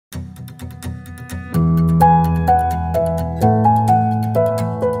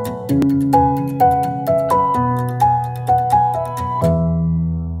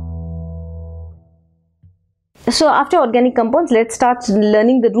So after organic compounds, let's start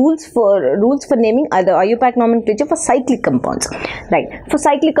learning the rules for naming either IUPAC nomenclature for cyclic compounds. Right. For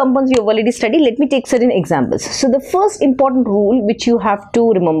cyclic compounds, you have already studied. Let me take certain examples. So the first important rule which you have to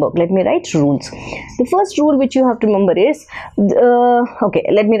remember. Let me write rules. The first rule which you have to remember is okay.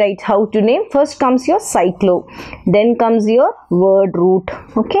 Let me write how to name. First comes your cyclo, then comes your word root.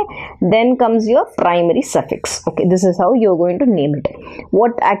 Okay. Then comes your primary suffix. Okay. This is how you are going to name it.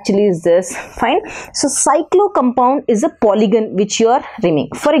 What actually is this? Fine. So cyclo compound is a polygon which you are naming.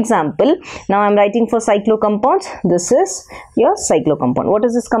 For example, now I am writing for cyclo compounds. This is your cyclo compound. What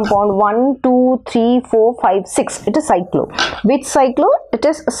is this compound? 1, 2, 3, 4, 5, 6. It is cyclo. Which cyclo? It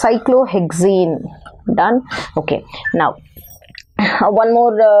is cyclohexane. Done. Okay. Now one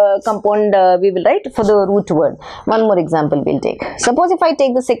more compound we will write for the root word. One more example we'll take. Suppose if I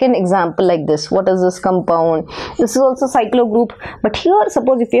take the second example like this. What is this compound? This is also cyclo group. But here,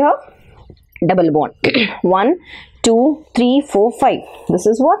 suppose if you have double bond 1, 2, 3, 4, 5. This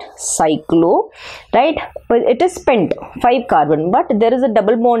is what? Cyclo, right? But it is pent, 5 carbon, but there is a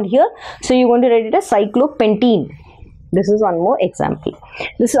double bond here, so you're going to write it as cyclopentene. This is one more example.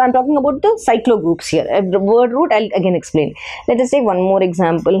 This is, I'm talking about the cyclo groups here. The word root I'll again explain. Let us take one more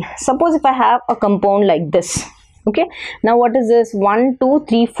example. Suppose if I have a compound like this. Okay, now what is this? 1, 2,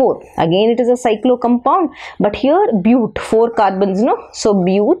 3, 4. Again, it is a cyclo compound, but here bute, 4 carbons, no? So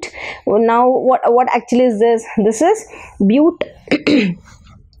bute. Now what actually is this? This is bute.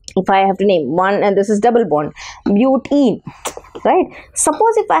 If I have to name one, and this is double bond, butene, right?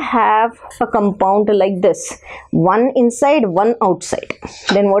 Suppose if I have a compound like this, one inside, one outside,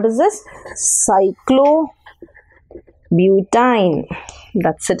 then what is this? Cyclobutane.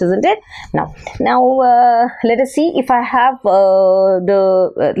 That's it, isn't it? Now let us see if I have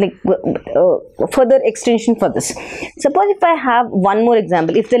further extension for this. Suppose if I have one more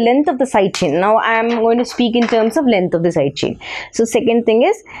example, if the length of the side chain, now I am going to speak in terms of length of the side chain. So second thing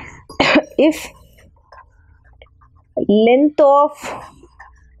is if length of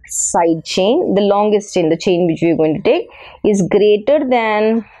side chain, the longest chain, the chain which we are going to take, is greater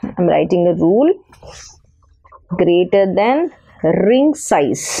than, I'm writing a rule, greater than ring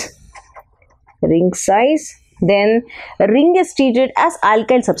size, then ring is treated as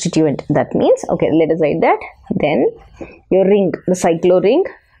alkyl substituent. That means, okay, let us write that. Then your ring, the cyclo ring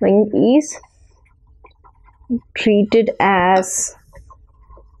is treated as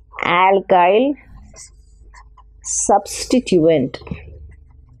alkyl substituent.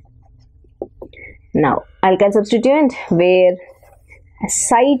 Now alkyl substituent where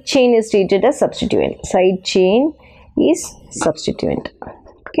side chain is treated as substituent. Side chain is substituent.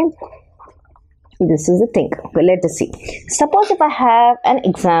 Okay, this is the thing. Okay, let us see. Suppose if I have an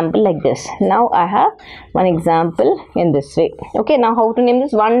example like this. Now I have one example in this way. Okay, now how to name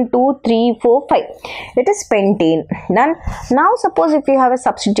this? 1, 2, 3, 4, 5. It is pentane. Done. Now suppose if you have a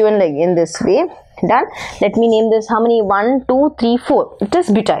substituent like in this way. Done. Let me name this. How many? 1, 2, 3, 4. It is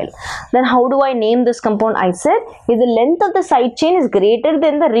butyl. Then how do I name this compound? I said if the length of the side chain is greater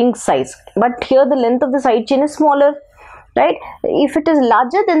than the ring size, but here the length of the side chain is smaller, right? If it is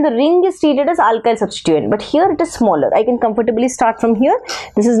larger, then the ring is treated as alkyl substituent, but here it is smaller. I can comfortably start from here.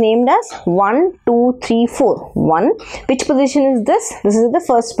 This is named as 1, 2, 3, 4. 1. Which position is this? This is the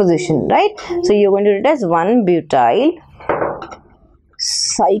first position, right? So you're going to write it as 1 butyl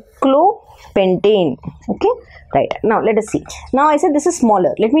cyclopentane. Okay, right. Now let us see. Now I said this is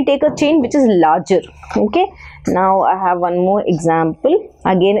smaller. Let me take a chain which is larger. Okay, now I have one more example.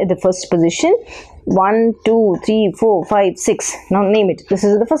 Again at the first position. 1, 2, 3, 4, 5, 6. Now name it. This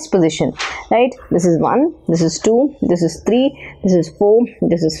is the first position, right? This is 1, this is 2, this is 3, this is 4,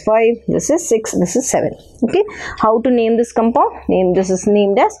 this is 5, this is 6, this is 7. Okay, how to name this compound? This is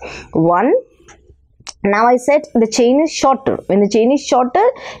named as 1. Now I said the chain is shorter. When the chain is shorter,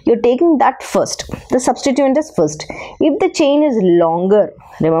 you're taking that first. The substituent is first. If the chain is longer,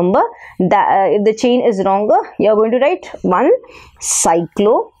 remember that if the chain is longer, you're going to write 1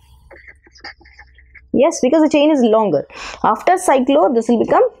 cyclo. Yes, because the chain is longer. After cyclo, this will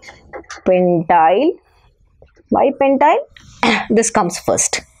become pentyl. Why pentyl? This comes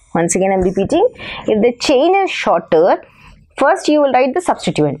first. Once again, I'm repeating. If the chain is shorter, first you will write the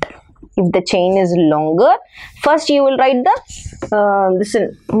substituent. If the chain is longer, first you will write the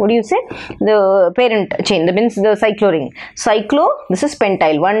what do you say, the parent chain, that means the cyclo ring. Cyclo, this is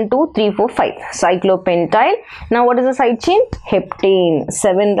pentyl, 1, 2, 3, 4, 5, cyclopentyl. Now what is the side chain? Heptane,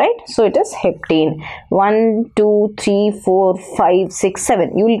 7, right? So it is heptane, 1, 2, 3, 4, 5, 6,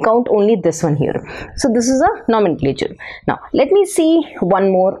 7. You will count only this one here. So this is a nomenclature. Now let me see one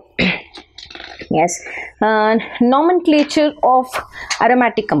more Yes. Nomenclature of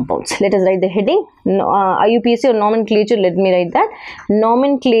aromatic compounds. Let us write the heading. IUPAC or nomenclature. Let me write that.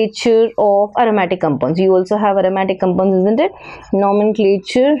 Nomenclature of aromatic compounds. You also have aromatic compounds, isn't it?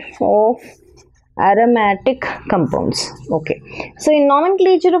 Nomenclature of aromatic compounds. Okay. So in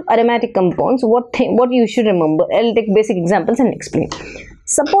nomenclature of aromatic compounds, what you should remember? I'll take basic examples and explain.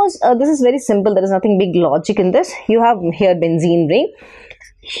 Suppose this is very simple. There is nothing big logic in this. You have here benzene ring.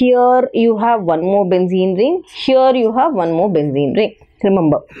 Here you have one more benzene ring. Here you have one more benzene ring.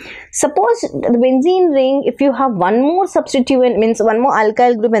 Remember, suppose the benzene ring, if you have one more substituent, means one more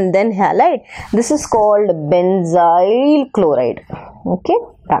alkyl group and then halide, this is called benzyl chloride. Okay,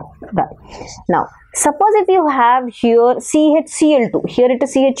 done. Now, suppose if you have here CHCl2, here it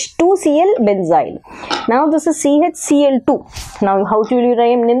is CH2Cl benzyl. Now this is CHCl2. Now how will you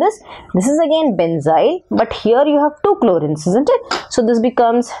write in this? This is again benzyl, but here you have two chlorines, isn't it? So this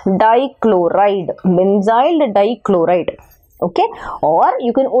becomes dichloride, benzyl dichloride. Okay, or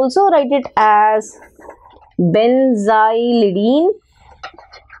you can also write it as benzylidene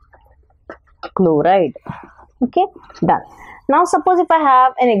chloride. Okay, done. Now suppose if I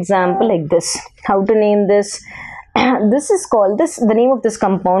have an example like this, how to name this? This is called, the name of this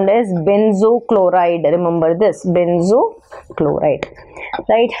compound is benzochloride. Remember this, benzochloride,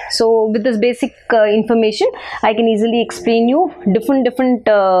 right? So with this basic information, I can easily explain you different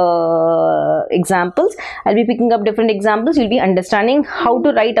examples. I'll be picking up different examples. You'll be understanding how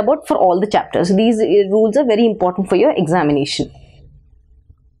to write about for all the chapters. These rules are very important for your examination.